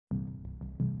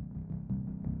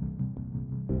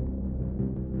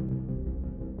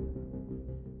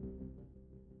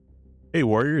Hey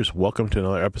Warriors, welcome to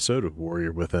another episode of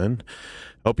Warrior Within.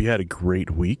 Hope you had a great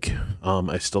week.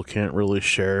 I still can't really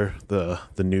share the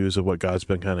news of what God's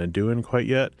been kind of doing quite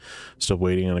yet. Still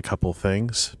waiting on a couple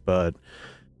things, but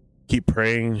keep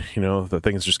praying, that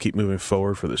things just keep moving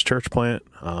forward for this church plant.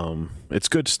 It's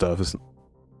good stuff. It's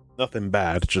nothing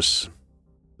bad, just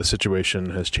the situation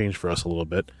has changed for us a little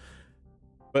bit.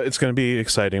 But it's going to be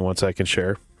exciting once I can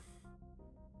share.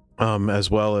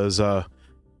 As well as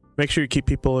make sure you keep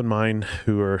people in mind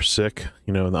who are sick.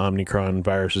 The Omicron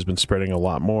virus has been spreading a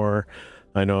lot more.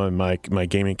 I know in my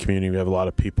gaming community, we have a lot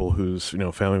of people whose,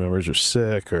 family members are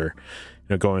sick or,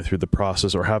 going through the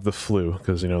process or have the flu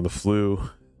because, the flu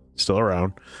is still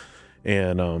around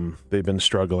and they've been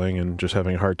struggling and just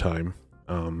having a hard time.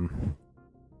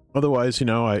 Otherwise,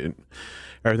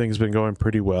 everything's been going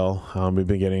pretty well. We've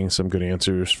been getting some good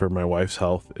answers for my wife's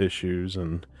health issues,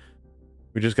 and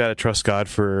we just got to trust God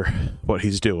for what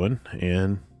he's doing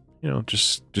and,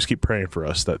 just keep praying for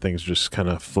us that things just kind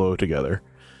of flow together.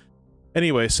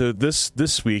 Anyway, so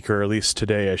this week, or at least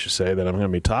today, I should say, that I'm going to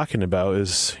be talking about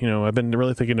is, I've been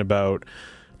really thinking about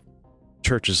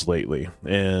churches lately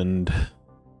and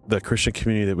the Christian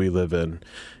community that we live in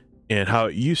and how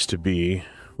it used to be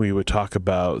we would talk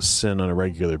about sin on a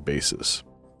regular basis.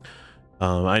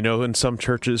 I know in some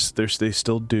churches they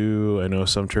still do. I know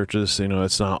some churches,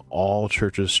 it's not all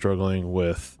churches struggling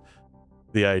with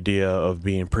the idea of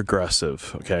being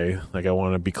progressive. Okay. Like I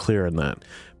want to be clear on that,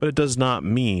 but it does not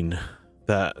mean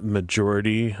that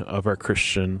majority of our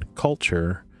Christian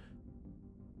culture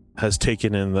has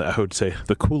taken in I would say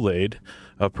the Kool-Aid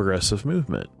of progressive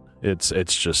movement. It's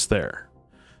just there.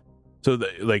 So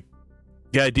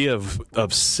the idea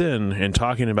of sin and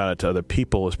talking about it to other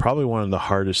people is probably one of the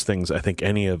hardest things I think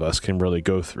any of us can really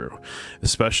go through,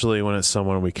 especially when it's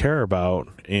someone we care about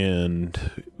and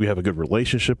we have a good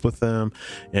relationship with them,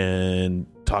 and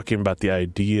talking about the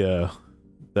idea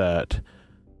that,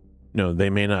 they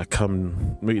may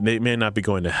not be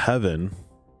going to heaven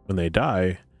when they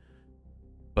die,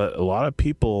 but a lot of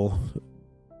people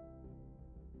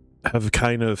have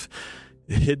kind of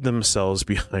hid themselves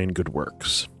behind good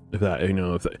works. If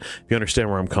you understand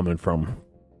where I'm coming from.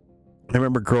 I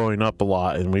remember growing up a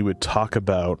lot and we would talk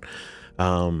about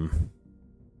the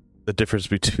difference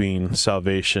between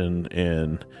salvation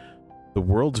and the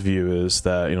world's view is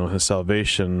that, in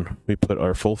salvation, we put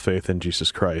our full faith in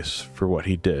Jesus Christ for what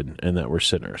he did and that we're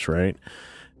sinners, right?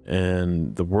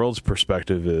 And the world's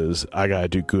perspective is I got to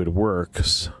do good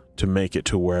works to make it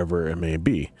to wherever it may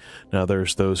be. Now,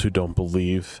 there's those who don't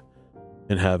believe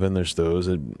in heaven. There's those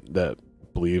that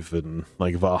believe in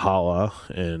like Valhalla,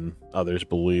 and others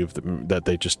believe that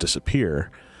they just disappear.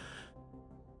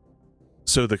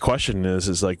 So the question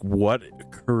is like, what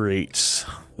creates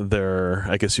their,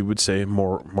 I guess you would say,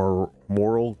 more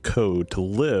moral code to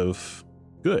live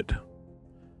good?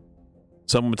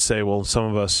 Some would say, well, some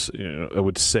of us, I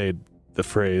would say the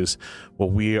phrase, well,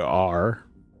 we are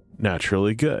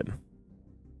naturally good.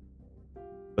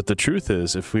 But the truth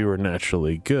is, if we were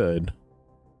naturally good,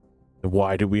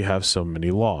 why do we have so many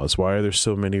laws? Why are there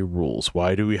so many rules?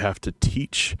 Why do we have to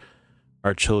teach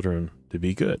our children to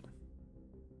be good?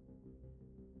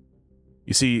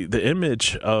 You see, the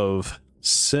image of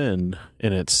sin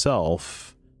in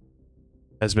itself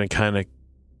has been kind of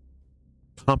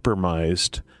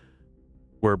compromised,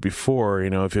 where before,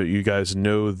 if you guys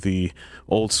know the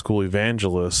old school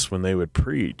evangelists, when they would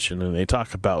preach and then they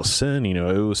talk about sin, it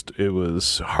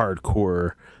was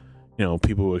hardcore.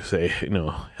 People would say,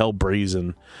 hell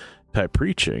brazen type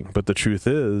preaching. But the truth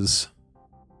is,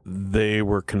 they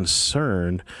were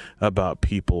concerned about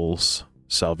people's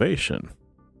salvation,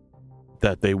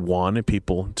 that they wanted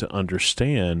people to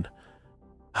understand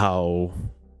how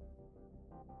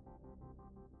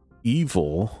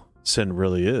evil sin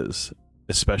really is,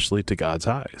 especially to God's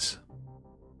eyes.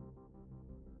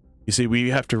 You see,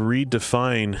 we have to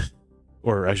redefine,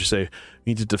 or I should say,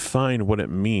 we need to define what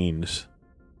it means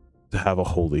to have a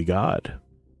holy God.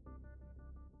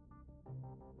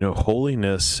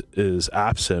 Holiness is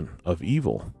absent of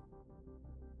evil.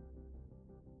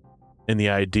 And the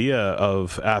idea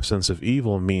of absence of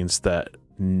evil means that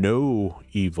no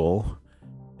evil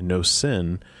and no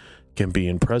sin can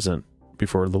be present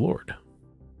before the Lord.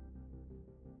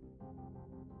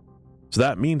 So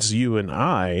that means you and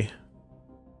I,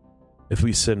 if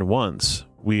we sin once,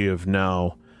 we have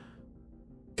now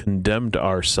condemned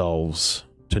ourselves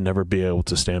to never be able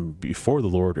to stand before the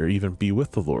Lord or even be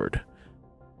with the Lord.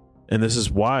 And this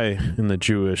is why in the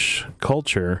Jewish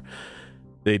culture,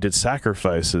 they did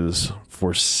sacrifices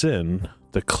for sin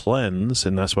to cleanse,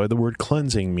 and that's why the word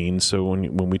cleansing means. So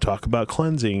when we talk about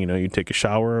cleansing, you take a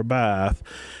shower or a bath,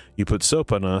 you put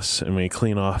soap on us, and we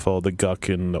clean off all the gunk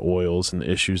and the oils and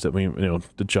the issues that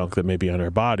the junk that may be on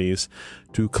our bodies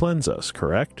to cleanse us,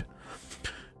 correct?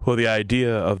 Well, the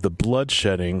idea of the blood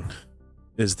shedding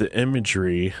is the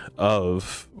imagery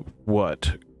of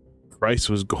what Christ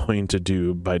was going to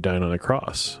do by dying on a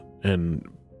cross and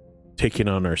taking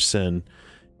on our sin,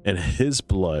 and his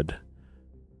blood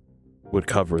would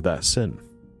cover that sin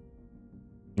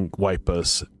and wipe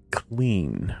us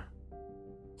clean,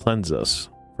 cleanse us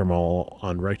from all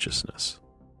unrighteousness.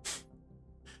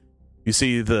 You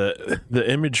see, the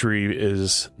imagery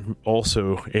is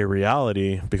also a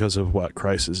reality because of what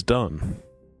Christ has done.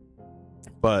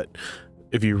 But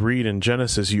if you read in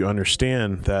Genesis, you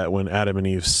understand that when Adam and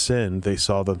Eve sinned, they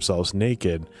saw themselves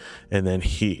naked, and then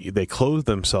they clothed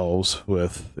themselves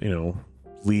with,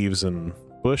 leaves and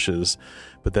bushes,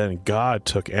 but then God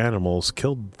took animals,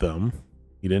 killed them.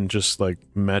 He didn't just like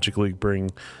magically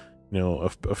bring, a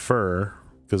fur,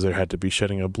 because there had to be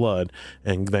shedding of blood,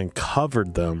 and then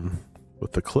covered them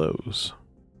with the clothes.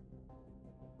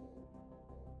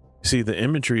 See, the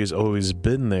imagery has always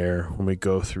been there when we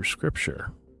go through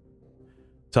Scripture.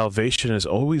 Salvation has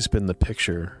always been the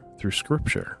picture through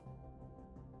Scripture.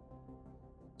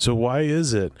 So why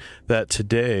is it that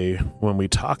today, when we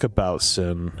talk about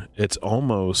sin, it's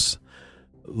almost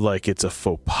like it's a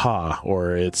faux pas,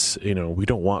 or it's, we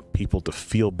don't want people to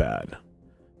feel bad?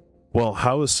 Well,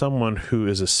 how is someone who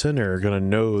is a sinner going to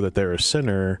know that they're a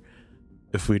sinner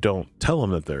if we don't tell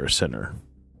them that they're a sinner?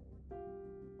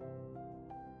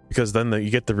 Because then you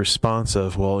get the response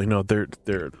of, well,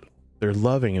 they're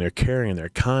loving and they're caring and they're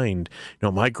kind.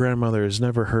 My grandmother has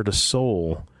never hurt a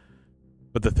soul.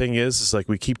 But the thing is like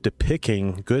we keep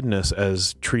depicting goodness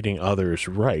as treating others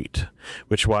right,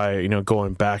 which why,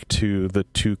 going back to the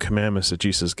 2 commandments that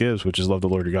Jesus gives, which is love the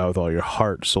Lord your God with all your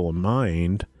heart, soul, and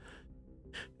mind,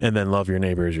 and then love your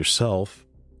neighbor as yourself.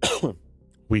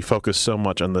 We focus so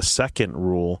much on the second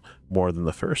rule more than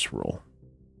the first rule.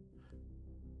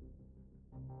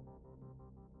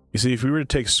 You see, if we were to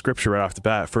take Scripture right off the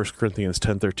bat, 1 Corinthians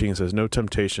 10:13 says, no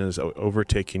temptation is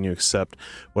overtaking you except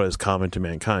what is common to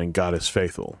mankind. God is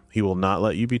faithful. He will not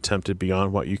let you be tempted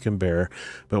beyond what you can bear,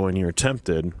 but when you are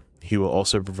tempted, he will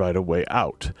also provide a way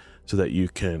out so that you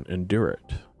can endure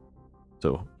it.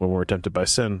 So when we're tempted by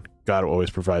sin, God always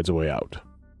provides a way out.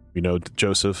 We know that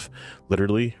Joseph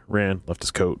literally left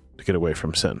his coat to get away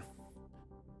from sin.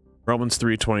 Romans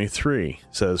 3:23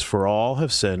 says, for all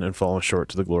have sinned and fallen short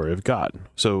to the glory of God.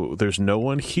 So there's no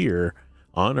one here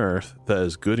on earth that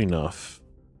is good enough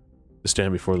to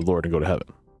stand before the Lord and go to heaven.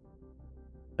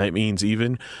 That means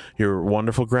even your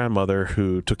wonderful grandmother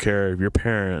who took care of your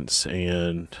parents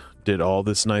and did all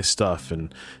this nice stuff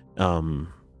and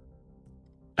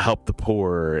helped the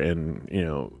poor and,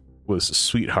 was a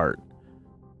sweetheart.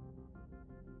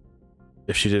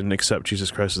 If she didn't accept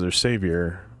Jesus Christ as her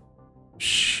Savior,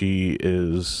 she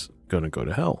is going to go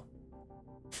to hell.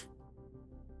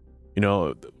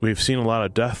 We've seen a lot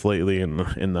of death lately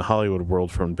in the Hollywood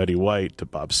world, from Betty White to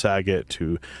Bob Saget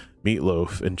to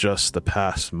Meatloaf, in just the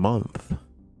past month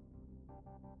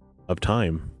of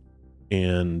time.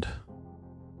 And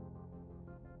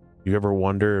you ever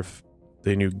wonder if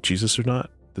they knew Jesus or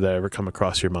not? Did that ever come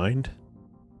across your mind?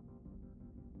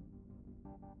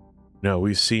 No,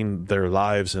 we've seen their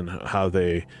lives and how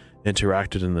they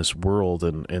interacted in this world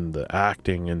and the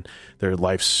acting and their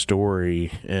life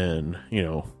story. And,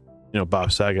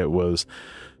 Bob Saget was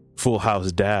Full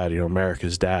House dad,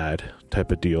 America's dad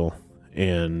type of deal.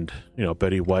 And,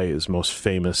 Betty White is most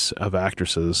famous of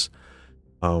actresses.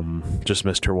 Just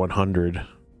missed her 100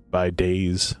 by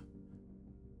days.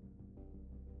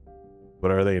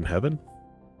 But are they in heaven?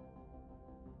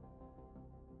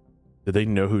 Did they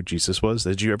know who Jesus was?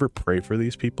 Did you ever pray for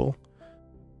these people?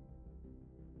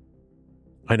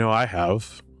 I know I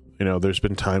have. There's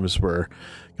been times where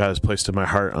God has placed in my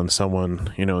heart on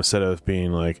someone, instead of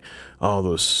being like, oh,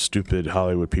 those stupid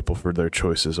Hollywood people for their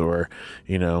choices, or,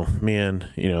 man,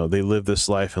 they live this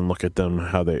life and look at them,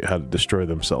 how to destroy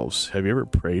themselves. Have you ever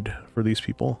prayed for these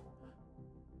people?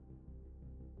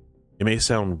 It may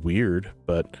sound weird,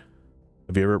 but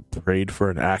have you ever prayed for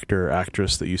an actor or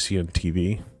actress that you see on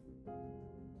TV?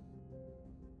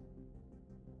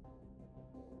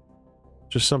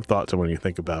 Just some thoughts on when you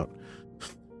think about.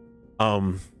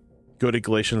 Go to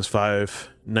Galatians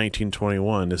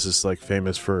 5:19-21. This is like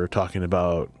famous for talking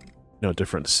about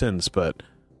different sins, but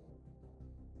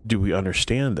do we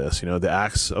understand this? The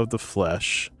acts of the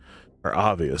flesh are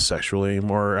obvious: sexual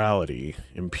immorality,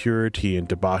 impurity and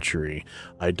debauchery,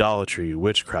 idolatry,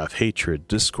 witchcraft, hatred,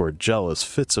 discord, jealous,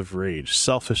 fits of rage,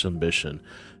 selfish ambition,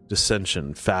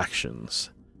 dissension, factions,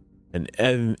 and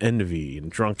envy and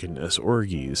drunkenness,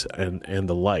 orgies, and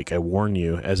the like. I warn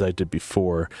you, as I did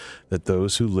before, that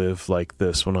those who live like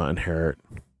this will not inherit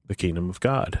the kingdom of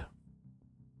God.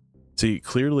 See,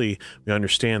 clearly we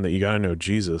understand that you got to know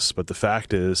Jesus, but the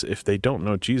fact is, if they don't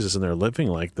know Jesus and they're living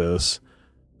like this,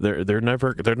 they're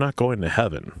not going to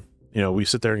heaven. You know, we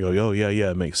sit there and go, oh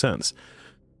yeah, it makes sense.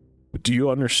 But do you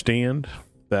understand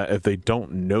that if they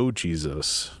don't know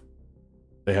Jesus,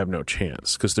 they have no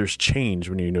chance? Because there's change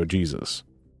when you know Jesus.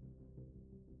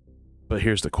 But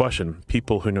here's the question: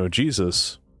 people who know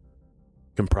Jesus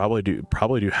can probably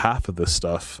do half of this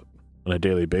stuff on a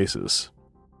daily basis.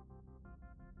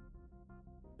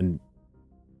 And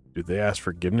do they ask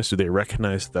forgiveness? Do they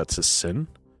recognize that's a sin?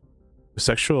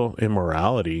 Sexual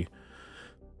immorality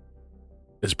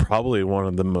is probably one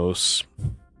of the most,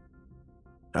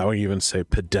 I would even say,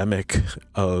 pandemic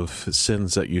of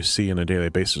sins that you see on a daily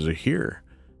basis or hear.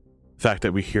 The fact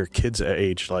that we hear kids at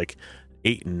age like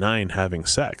 8 and 9 having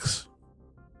sex,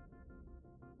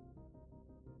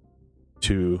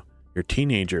 to your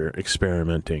teenager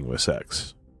experimenting with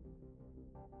sex,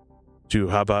 to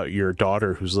how about your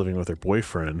daughter who's living with her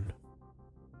boyfriend,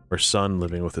 or son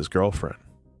living with his girlfriend.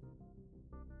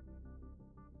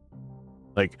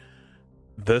 Like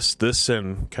this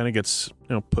sin kind of gets,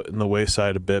 put in the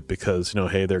wayside a bit because,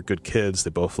 hey, they're good kids, they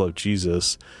both love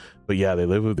Jesus, but yeah, they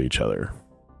live with each other.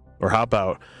 Or how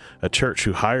about a church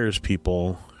who hires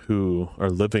people who are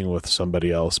living with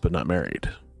somebody else but not married?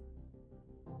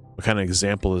 What kind of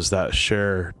example does that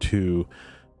share to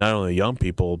not only young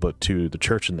people but to the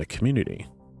church and the community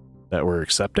that we're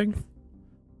accepting?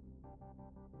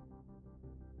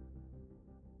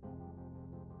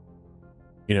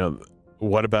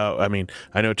 What about,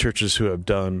 I know churches who have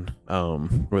done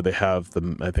where they have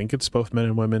them, I think it's both men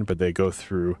and women, but they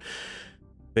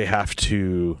have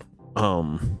to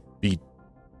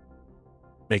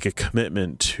make a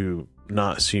commitment to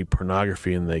not see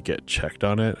pornography, and they get checked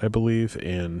on it, I believe.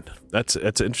 And that's an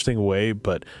interesting way,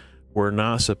 but we're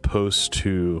not supposed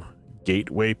to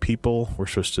gateway people. We're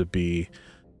supposed to be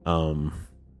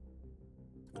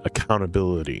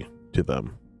accountability to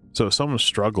them. So if someone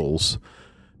struggles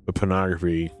with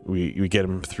pornography, we get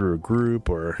them through a group,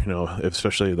 or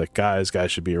especially like guys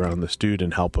should be around this dude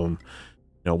and help him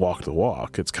walk the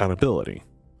walk. It's accountability,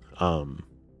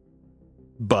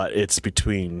 but it's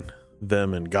between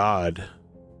them and God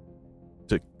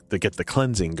to get the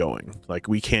cleansing going. Like,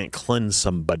 we can't cleanse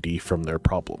somebody from their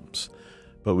problems,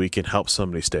 but we can help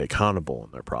somebody stay accountable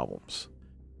in their problems.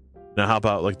 Now, how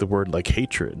about like the word like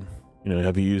hatred?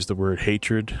 Have you used the word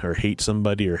hatred, or hate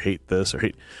somebody, or hate this, or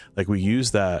hate, like we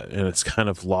use that and it's kind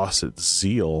of lost its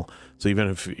zeal. So even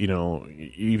if,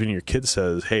 even your kid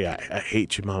says, hey, I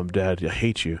hate you, mom, dad, I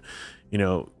hate you,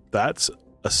 that's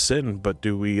a sin, but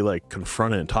do we like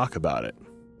confront it and talk about it?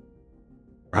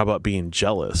 Or how about being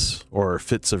jealous, or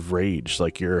fits of rage,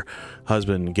 like your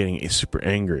husband getting super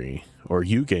angry, or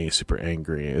you getting super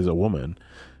angry as a woman,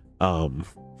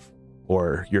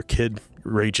 or your kid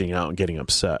raging out and getting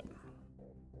upset?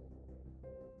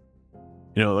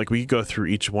 Like we could go through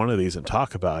each one of these and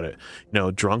talk about it.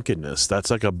 Drunkenness,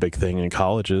 that's like a big thing in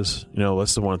colleges.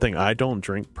 That's the one thing. I don't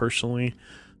drink personally.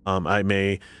 I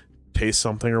may taste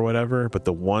something or whatever, but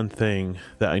the one thing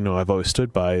that I know I've always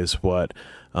stood by is what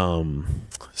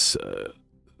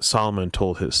Solomon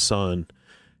told his son: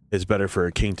 it's better for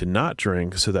a king to not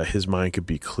drink so that his mind could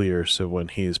be clear, so when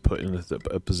he is put in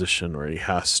a position where he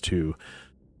has to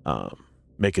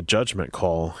make a judgment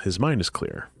call, his mind is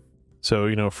clear.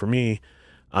 So, for me,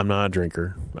 I'm not a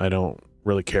drinker. I don't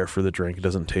really care for the drink. It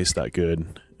doesn't taste that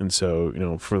good. And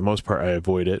so, for the most part, I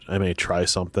avoid it. I may try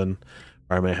something,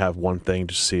 or I may have one thing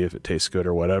to see if it tastes good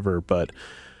or whatever. But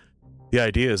the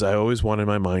idea is I always wanted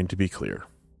my mind to be clear.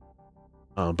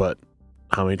 But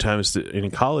how many times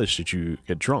in college did you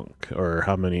get drunk? Or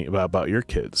how many about your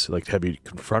kids? Like, have you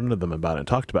confronted them about it and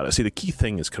talked about it? See, the key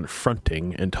thing is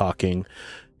confronting and talking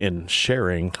and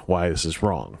sharing why this is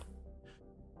wrong.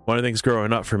 One of the things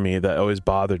growing up for me that always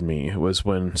bothered me was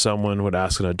when someone would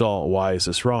ask an adult, why is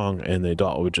this wrong? And the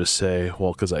adult would just say,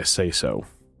 well, because I say so.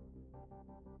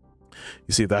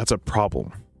 You see, that's a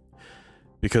problem.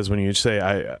 Because when you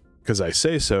say, because I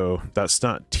say so, that's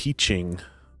not teaching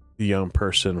the young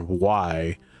person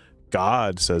why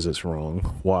God says it's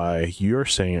wrong, why you're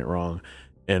saying it wrong,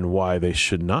 and why they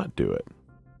should not do it.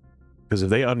 Because if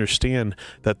they understand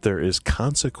that there is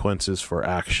consequences for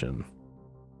action,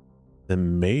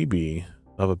 then maybe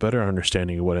have a better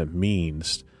understanding of what it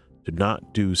means to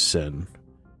not do sin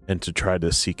and to try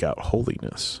to seek out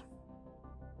holiness.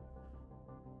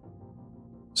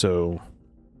 So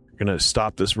we're going to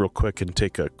stop this real quick and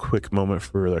take a quick moment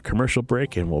for the commercial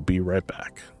break, and we'll be right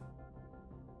back.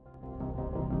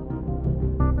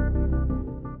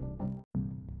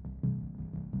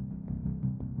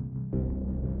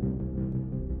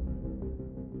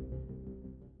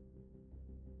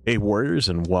 Hey warriors,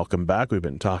 and welcome back. We've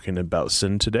been talking about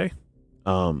sin today.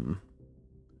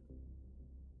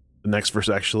 The next verse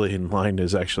actually in line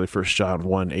is actually 1 John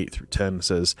 1:8-10. It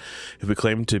says, if we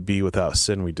claim to be without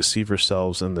sin, we deceive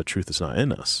ourselves and the truth is not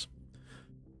in us.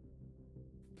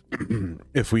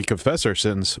 If we confess our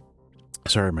sins,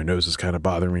 sorry, my nose is kind of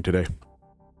bothering me today.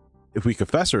 If we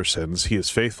confess our sins, he is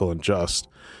faithful and just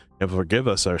and will forgive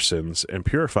us our sins and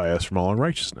purify us from all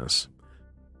unrighteousness.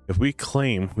 If we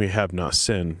claim we have not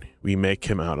sinned, we make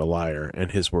him out a liar,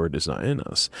 and his word is not in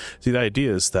us. See, the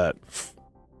idea is that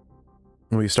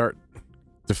when we start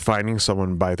defining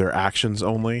someone by their actions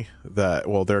only, that,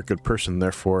 well, they're a good person,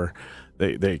 therefore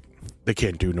they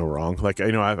can't do no wrong. Like,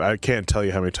 you know, I can't tell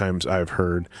you how many times I've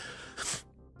heard,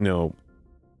 you know,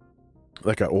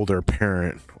 like an older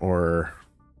parent or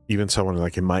even someone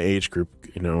like in my age group,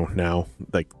 you know, now,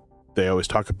 like, they always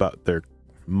talk about their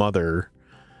mother,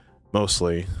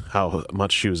 mostly how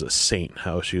much she was a saint,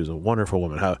 how she was a wonderful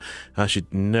woman, how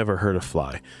she'd never hurt a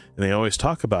fly. And they always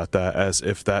talk about that as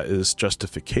if that is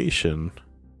justification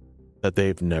that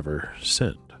they've never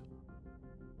sinned.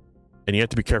 And you have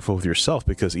to be careful with yourself,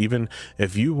 because even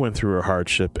if you went through a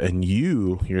hardship and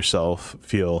you yourself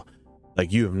feel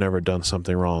like you have never done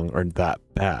something wrong or that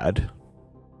bad,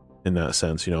 in that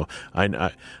sense, you know,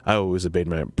 I always obeyed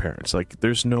my parents. Like,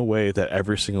 there's no way that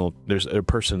there's a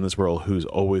person in this world who's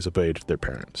always obeyed their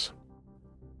parents,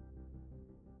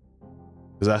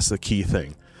 because that's the key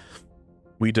thing.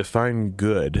 We define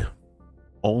good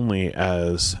only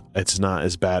as it's not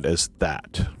as bad as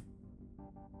that.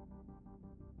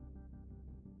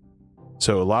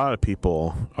 So a lot of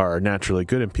people are naturally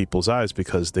good in people's eyes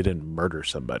because they didn't murder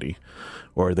somebody,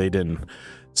 or they didn't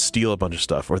steal a bunch of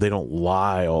stuff, or they don't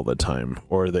lie all the time,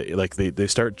 or they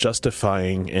start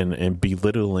justifying and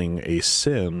belittling a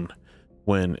sin,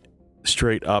 when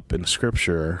straight up in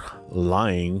scripture,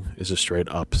 lying is a straight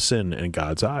up sin in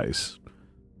God's eyes.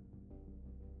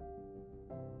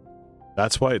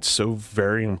 That's why it's so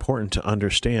very important to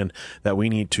understand that we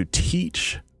need to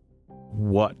teach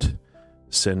what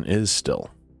sin is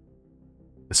still,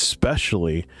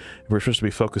 especially if we're supposed to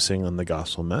be focusing on the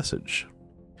gospel message.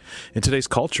 In today's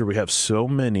culture, we have so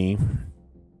many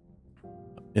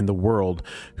in the world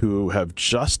who have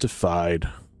justified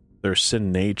their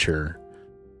sin nature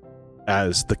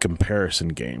as the comparison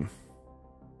game.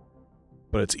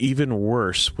 But it's even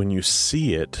worse when you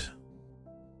see it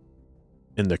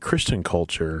in the Christian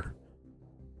culture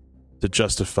to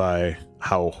justify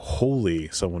how holy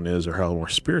someone is or how more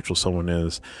spiritual someone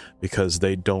is, because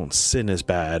they don't sin as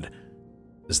bad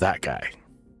as that guy.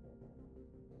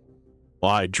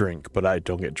 Well, I drink, but I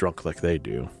don't get drunk like they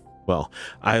do. Well,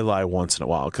 I lie once in a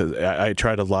while because I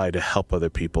try to lie to help other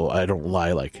people. I don't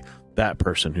lie like that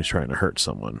person who's trying to hurt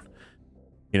someone.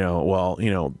 You know, well,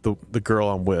 you know, the girl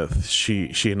I'm with,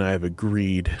 she and I have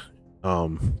agreed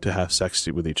to have sex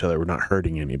with each other. We're not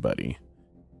hurting anybody.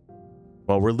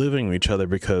 Well, we're living with each other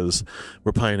because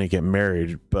we're planning to get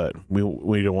married, but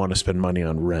we don't want to spend money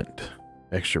on rent,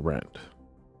 extra rent.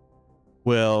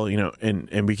 Well, you know,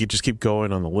 and we could just keep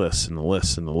going on the list and the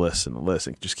list and the list and the list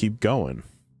and just keep going.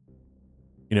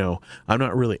 You know, I'm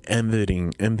not really envying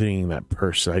that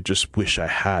person. I just wish I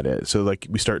had it. So, like,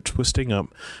 we start twisting up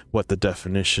what the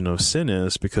definition of sin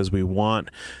is because we want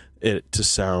it to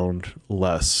sound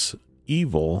less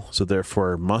evil. So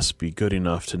therefore it must be good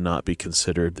enough to not be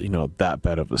considered, you know, that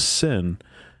bad of a sin.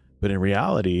 But in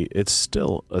reality, it's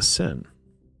still a sin.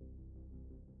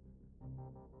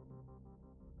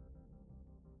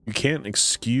 You can't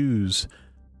excuse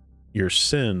your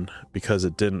sin because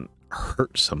it didn't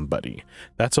hurt somebody.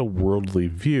 That's a worldly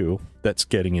view that's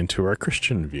getting into our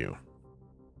Christian view.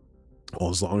 Well,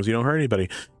 as long as you don't hurt anybody,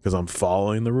 because I'm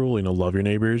following the rule, you know, love your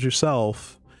neighbor as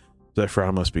yourself, therefore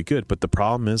I must be good. But the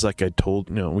problem is, like I told,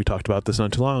 you know, we talked about this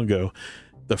not too long ago,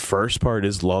 the first part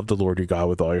is love the Lord your God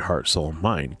with all your heart, soul, and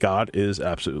mind. God is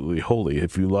absolutely holy.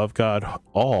 If you love God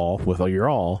all with all your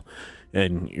all,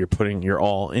 and you're putting your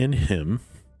all in him,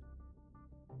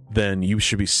 then you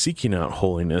should be seeking out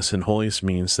holiness, and holiness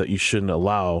means that you shouldn't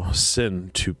allow sin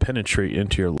to penetrate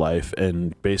into your life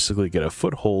and basically get a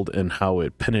foothold in how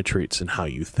it penetrates in how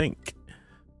you think.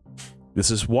 This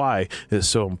is why it's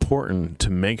so important to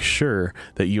make sure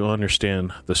that you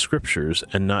understand the scriptures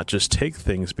and not just take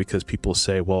things because people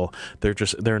say, well,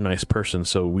 they're a nice person,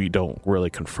 so we don't really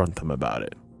confront them about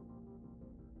it.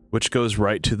 Which goes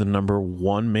right to the number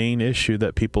one main issue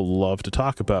that people love to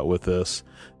talk about with this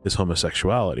is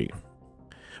homosexuality.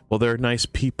 Well, they're nice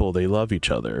people. They love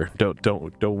each other.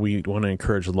 Don't we want to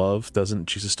encourage love? Doesn't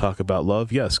Jesus talk about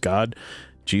love? Yes, God,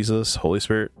 Jesus, Holy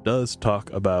Spirit does talk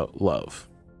about love.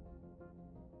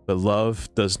 But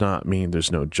love does not mean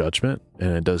there's no judgment,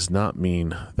 and it does not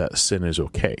mean that sin is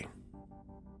okay.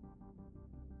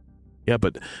 Yeah,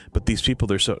 but these people,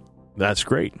 that's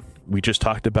great. We just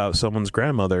talked about someone's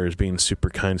grandmother as being super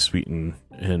kind, sweet,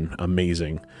 and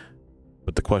amazing.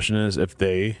 But the question is, if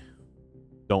they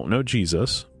don't know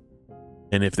Jesus,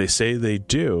 and if they say they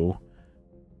do,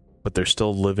 but they're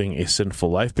still living a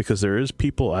sinful life, because there is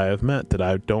people I have met that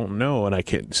I don't know, and I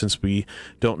can't, since we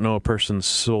don't know a person's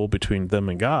soul between them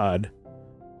and God,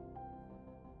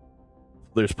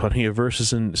 there's plenty of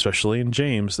verses, especially in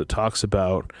James, that talks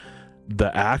about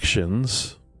the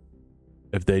actions,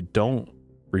 if they don't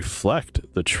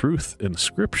reflect the truth in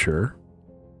Scripture,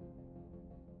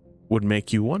 would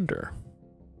make you wonder.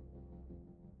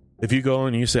 If you go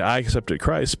and you say, I accepted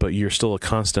Christ, but you're still a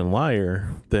constant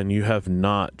liar, then you have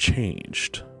not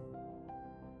changed.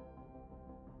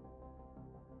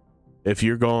 If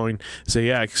you're going to say,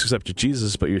 yeah, I accepted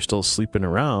Jesus, but you're still sleeping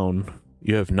around,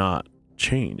 you have not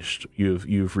changed.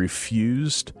 You've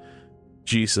refused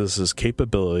Jesus's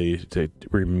capability to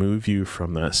remove you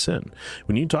from that sin.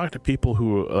 When you talk to people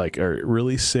who are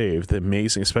really saved,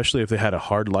 amazing, especially if they had a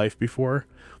hard life before,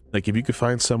 like if you could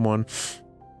find someone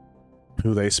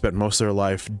who they spent most of their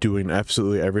life doing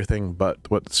absolutely everything but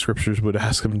what the scriptures would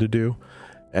ask them to do,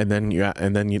 and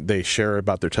then they share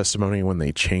about their testimony when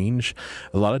they change,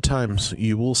 a lot of times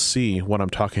you will see what I'm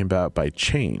talking about by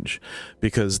change,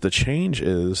 because the change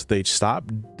is they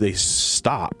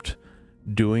stopped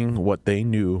doing what they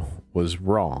knew was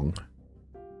wrong,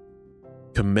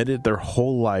 committed their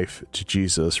whole life to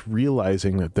Jesus,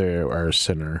 realizing that they are a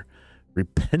sinner,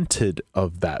 repented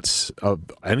of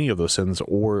any of those sins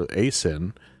or a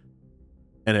sin,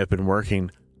 and have been working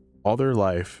all their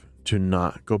life to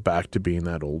not go back to being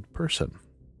that old person.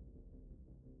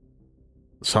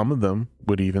 Some of them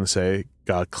would even say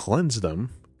God cleansed them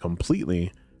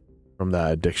completely from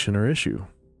that addiction or issue.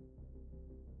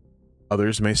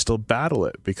 Others may still battle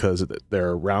it because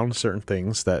they're around certain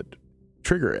things that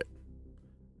trigger it,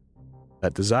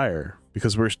 that desire.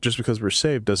 Because we're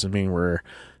saved doesn't mean we're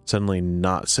suddenly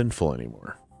not sinful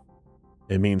anymore.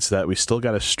 It means that we still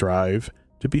got to strive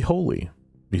to be holy.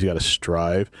 We got to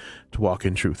strive to walk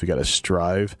in truth. We got to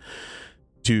strive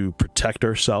to protect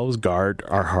ourselves, guard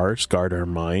our hearts, guard our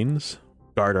minds,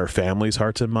 guard our families'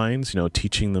 hearts and minds,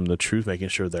 teaching them the truth, making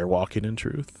sure they're walking in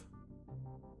truth.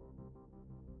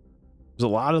 There's a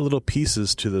lot of little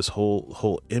pieces to this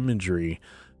whole imagery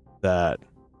that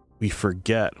we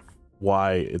forget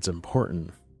why it's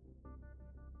important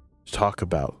to talk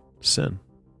about sin.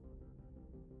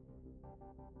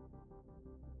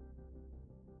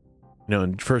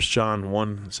 In 1 John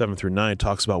 1:7-9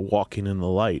 talks about walking in the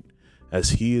light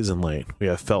as he is in light. We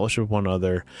have fellowship with one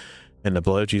another, and the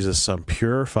blood of Jesus' Son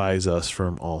purifies us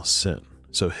from all sin.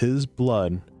 So his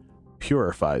blood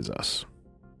purifies us.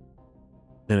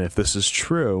 And if this is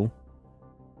true,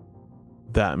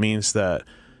 that means that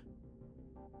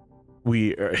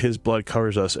his blood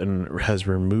covers us and has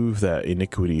removed that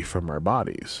iniquity from our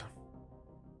bodies.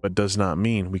 But does not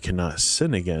mean we cannot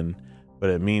sin again,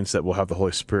 but it means that we'll have the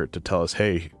Holy Spirit to tell us,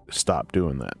 hey, stop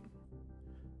doing that.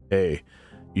 Hey,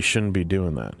 you shouldn't be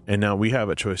doing that. And now we have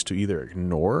a choice to either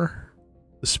ignore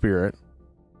the Spirit,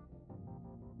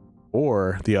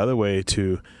 or the other way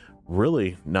to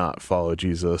really not follow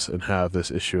Jesus and have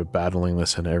this issue of battling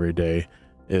this in every day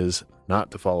is not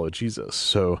to follow Jesus.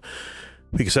 So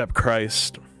we accept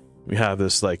Christ. We have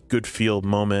this good feel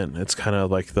moment. It's kind of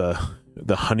like the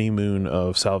honeymoon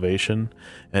of salvation.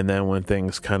 And then when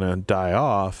things kind of die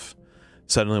off,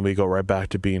 suddenly we go right back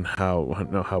to being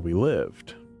how we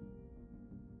lived.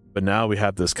 But now we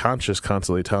have this conscious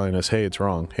constantly telling us, hey, it's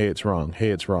wrong. Hey, it's wrong. Hey,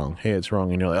 it's wrong. Hey, it's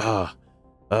wrong. And you're like,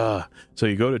 So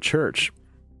you go to church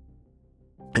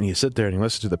and you sit there and you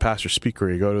listen to the pastor speak, or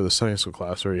you go to the Sunday school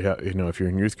class, or if you're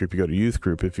in youth group, you go to youth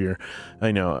group. If you're,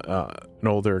 an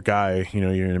older guy, you're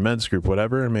in a men's group,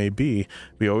 whatever it may be,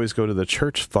 we always go to the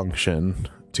church function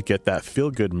to get that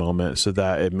feel good moment, so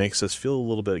that it makes us feel a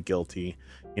little bit guilty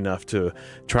enough to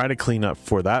try to clean up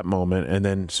for that moment. And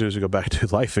then as soon as we go back to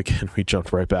life again, we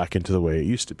jump right back into the way it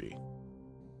used to be.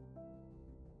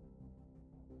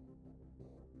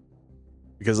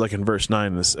 Because like in verse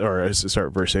 9,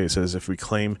 verse 8 says, if we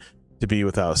claim to be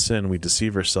without sin, we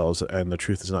deceive ourselves and the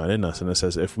truth is not in us. And it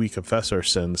says, if we confess our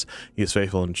sins, he is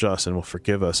faithful and just and will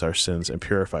forgive us our sins and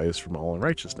purify us from all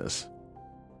unrighteousness.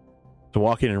 So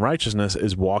walking in righteousness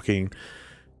is walking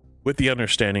with the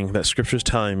understanding that scripture is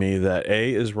telling me that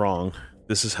A is wrong.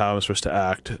 This is how I'm supposed to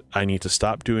act. I need to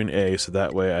stop doing A so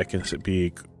that way I can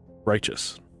be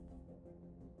righteous,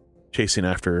 chasing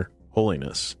after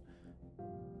holiness.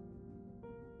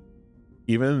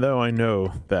 Even though I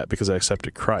know that because I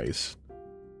accepted Christ,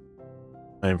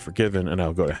 I am forgiven and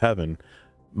I'll go to heaven,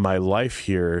 my life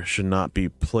here should not be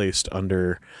placed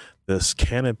under this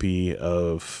canopy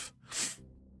of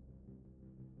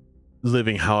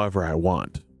living however I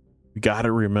want. We got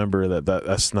to remember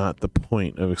that's not the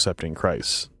point of accepting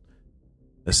Christ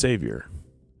as Savior.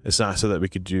 It's not so that we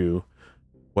could do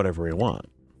whatever we want.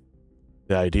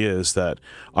 The idea is that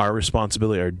our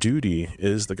responsibility, our duty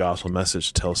is the gospel message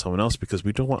to tell someone else, because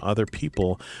we don't want other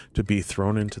people to be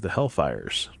thrown into the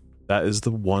hellfires. That is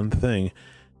the one thing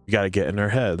we got to get in our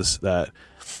heads, that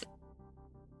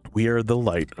we are the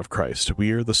light of Christ.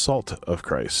 We are the salt of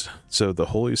Christ. So the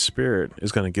Holy Spirit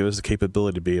is going to give us the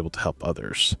capability to be able to help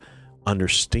others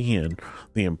understand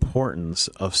the importance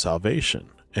of salvation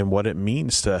and what it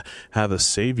means to have a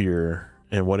Savior,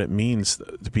 and what it means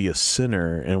to be a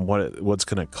sinner, and what's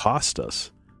going to cost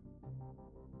us.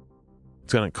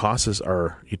 It's going to cost us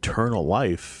our eternal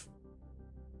life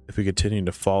if we continue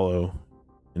to follow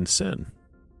in sin.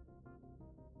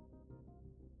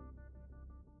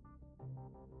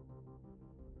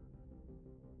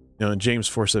 In James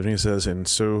 4:17 says, and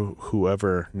so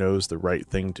whoever knows the right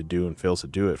thing to do and fails to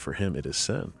do it, for him it is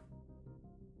sin.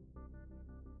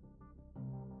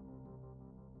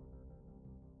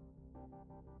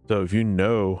 So if you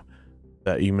know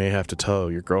that you may have to tell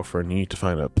your girlfriend you need to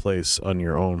find a place on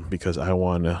your own because I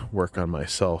want to work on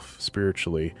myself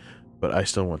spiritually, but I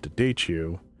still want to date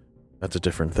you, that's a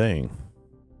different thing.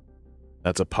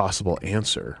 That's a possible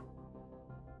answer.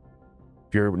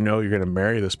 If you're going to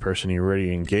marry this person, you're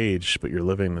already engaged, but you're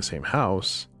living in the same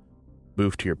house,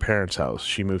 move to your parents' house.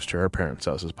 She moves to her parents'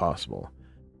 house as possible.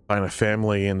 Find a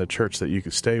family in the church that you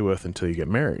could stay with until you get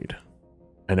married.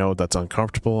 I know that's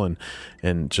uncomfortable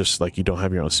and just like you don't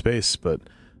have your own space, but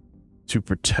to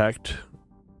protect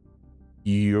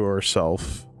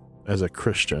yourself as a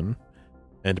Christian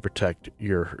and to protect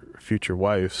your future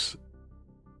wife's,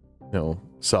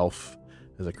 self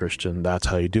as a Christian, that's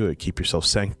how you do it. Keep yourself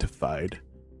sanctified,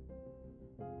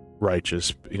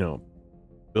 righteous,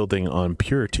 building on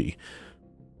purity.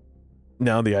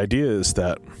 Now, the idea is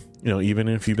that, even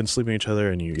if you've been sleeping with each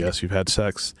other and you've had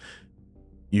sex,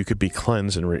 you could be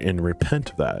cleansed and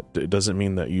repent of that. It doesn't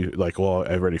mean that you I've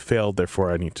already failed,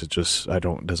 therefore I need to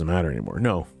it doesn't matter anymore.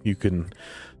 No, you can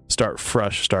start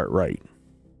fresh, start right.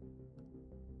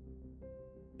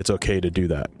 It's okay to do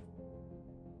that.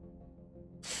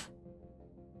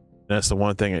 And that's the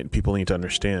one thing people need to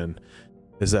understand,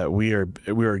 is that we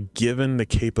are given the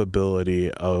capability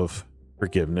of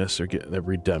forgiveness or get the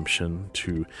redemption,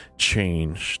 to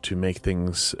change, to make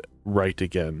things right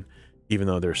again. Even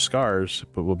though there's scars,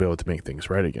 but we'll be able to make things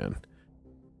right again.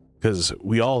 Because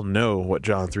we all know what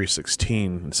John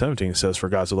 3:16 and 17 says, for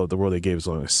God so loved the world, he gave his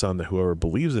only son, that whoever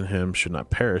believes in him should not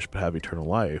perish, but have eternal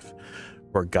life.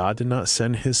 For God did not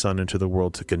send his son into the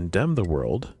world to condemn the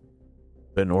world,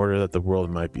 but in order that the world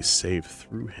might be saved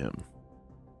through him.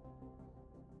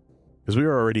 Because we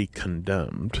were already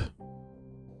condemned.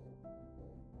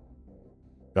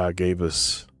 God gave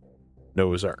us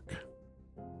Noah's Ark.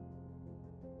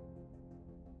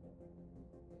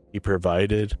 He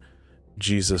provided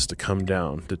Jesus to come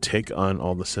down to take on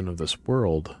all the sin of this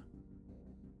world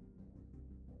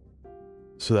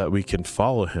so that we can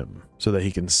follow him, so that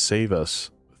he can save us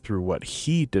through what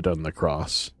he did on the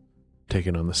cross,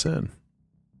 taking on the sin.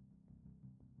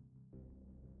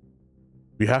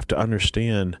 We have to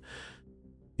understand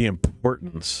the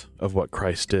importance of what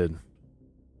Christ did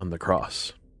on the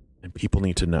cross, and people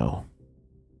need to know.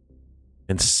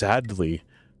 And sadly,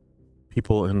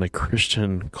 people in the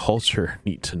Christian culture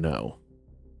need to know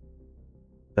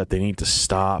that they need to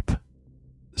stop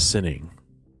sinning.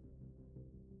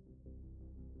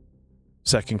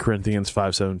 2 Corinthians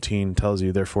 5:17 tells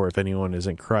you, therefore, if anyone is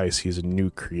in Christ, he is a new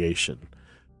creation.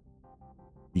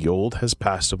 The old has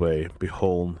passed away,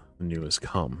 behold, the new has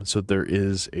come. So there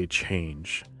is a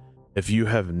change. If you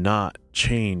have not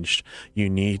changed, you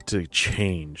need to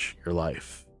change your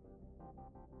life.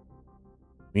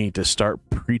 We need to start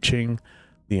preaching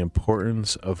the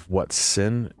importance of what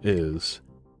sin is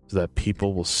so that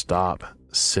people will stop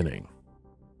sinning.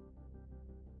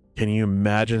 Can you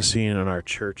imagine seeing in our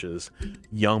churches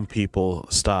young people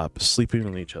stop sleeping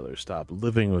with each other, stop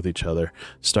living with each other,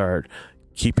 start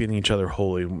keeping each other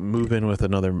holy, move in with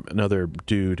another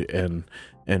dude and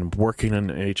working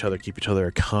on each other, keep each other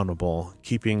accountable,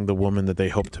 keeping the woman that they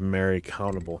hope to marry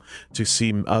accountable, to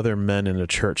see other men in the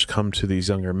church come to these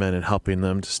younger men and helping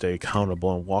them to stay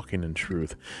accountable and walking in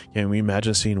truth? Can we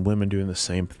imagine seeing women doing the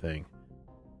same thing?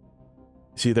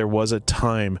 See, there was a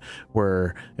time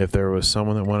where if there was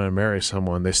someone that wanted to marry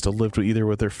someone, they still lived either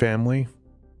with their family,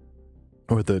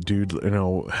 or the dude,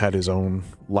 had his own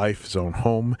life, his own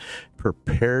home,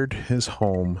 prepared his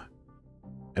home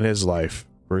and his life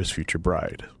for his future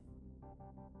bride.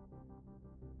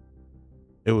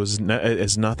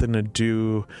 It's nothing to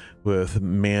do with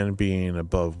man being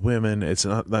above women. That's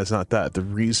not that. The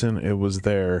reason it was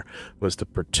there was to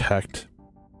protect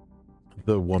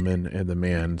the woman and the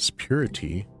man's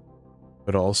purity,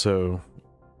 but also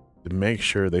to make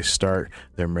sure they start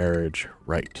their marriage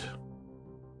right.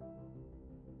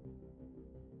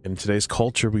 In today's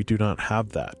culture, we do not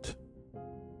have that.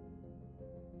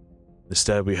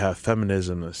 Instead, we have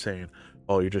feminism that's saying,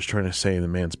 oh, you're just trying to say the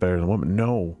man's better than the woman.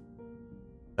 No.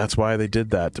 That's why they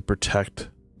did that, to protect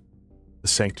the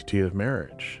sanctity of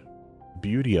marriage, the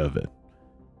beauty of it.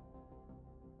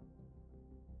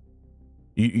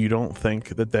 You don't think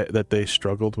that they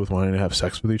struggled with wanting to have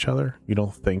sex with each other? You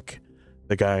don't think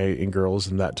the guy and girls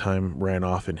in that time ran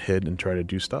off and hid and tried to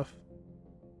do stuff?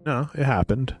 No, it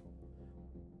happened.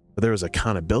 But there was an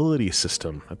accountability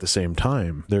system at the same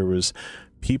time. There was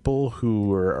people who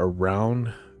were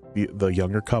around the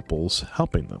younger couples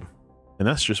helping them. And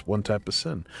that's just one type of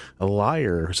sin. A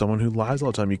liar, someone who lies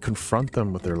all the time, you confront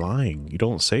them with their lying. You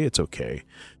don't say it's okay,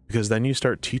 because then you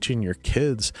start teaching your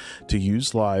kids to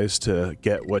use lies to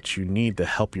get what you need to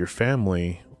help your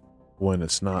family when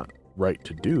it's not right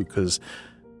to do. Because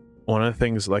one of the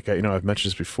things, like I've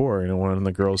mentioned this before, one of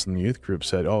the girls in the youth group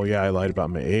said, oh yeah, I lied about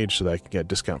my age so that I can get a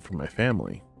discount from my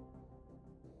family.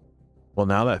 Well,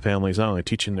 now that family's not only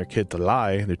teaching their kid to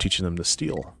lie, they're teaching them to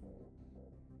steal.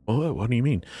 Well, what do you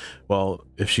mean? Well,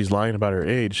 if she's lying about her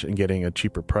age and getting a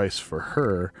cheaper price for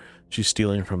her, she's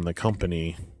stealing from the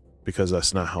company, because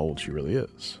that's not how old she really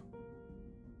is.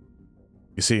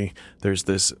 You see, there's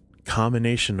this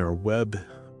combination or web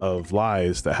of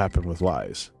lies that happen with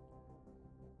lies.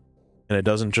 And it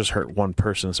doesn't just hurt one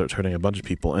person, it starts hurting a bunch of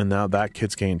people. And now that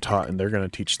kid's getting taught, and they're going to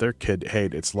teach their kid, hey,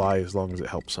 it's lie as long as it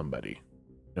helps somebody.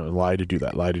 Lie to do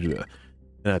that, lie to do that.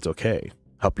 And that's okay.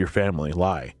 Help your family,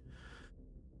 lie.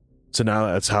 So now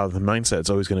that's how the mindset's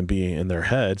always going to be in their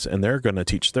heads, and they're going to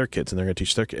teach their kids, and they're going to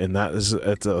teach their kids. And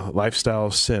it's a lifestyle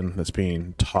of sin that's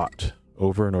being taught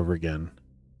over and over again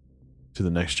to the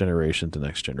next generation,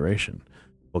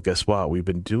 Well, guess what? We've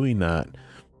been doing that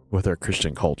with our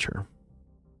Christian culture.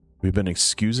 We've been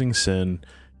excusing sin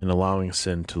and allowing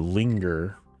sin to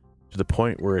linger to the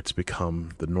point where it's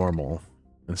become the normal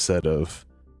instead of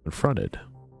confronted.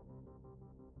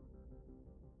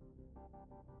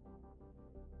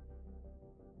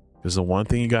 Because the one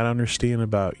thing you got to understand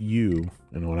about you,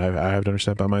 and what I have to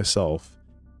understand about myself,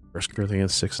 1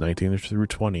 Corinthians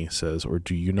 6:19-20 says, or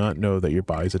do you not know that your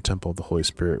body is a temple of the Holy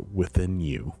Spirit within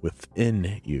you,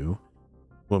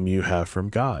 whom you have from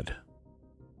God?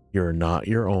 You are not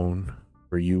your own,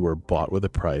 for you were bought with a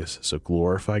price, so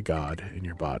glorify God in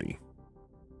your body.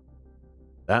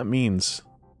 That means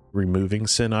removing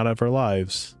sin out of our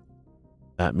lives.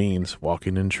 That means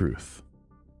walking in truth.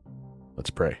 Let's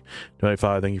pray. Heavenly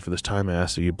Father, thank you for this time. I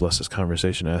ask that you bless this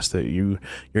conversation. I ask that your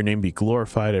name be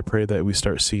glorified. I pray that we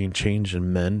start seeing change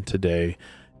in men today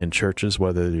in churches,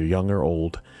 whether they're young or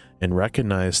old, and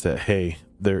recognize that, hey,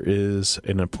 there is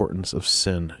an importance of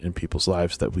sin in people's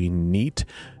lives that we need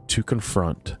to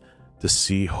confront to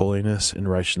see holiness and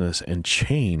righteousness and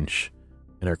change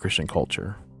in our Christian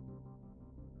culture.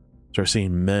 Start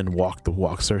seeing men walk the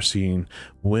walk. Start seeing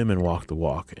women walk the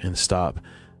walk, and stop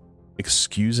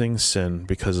excusing sin,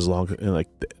 because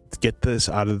get this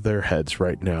out of their heads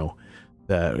right now,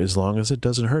 that as long as it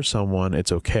doesn't hurt someone,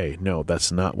 it's okay. No,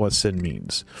 that's not what sin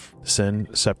means. Sin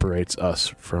separates us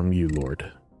from you,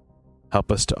 Lord.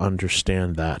 Help us to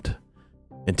understand that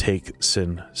and take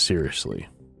sin seriously.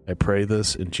 I pray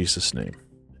this in Jesus' name.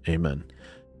 Amen.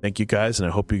 Thank you guys, and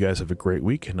I hope you guys have a great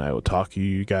week, and I will talk to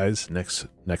you guys next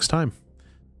time.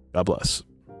 God bless.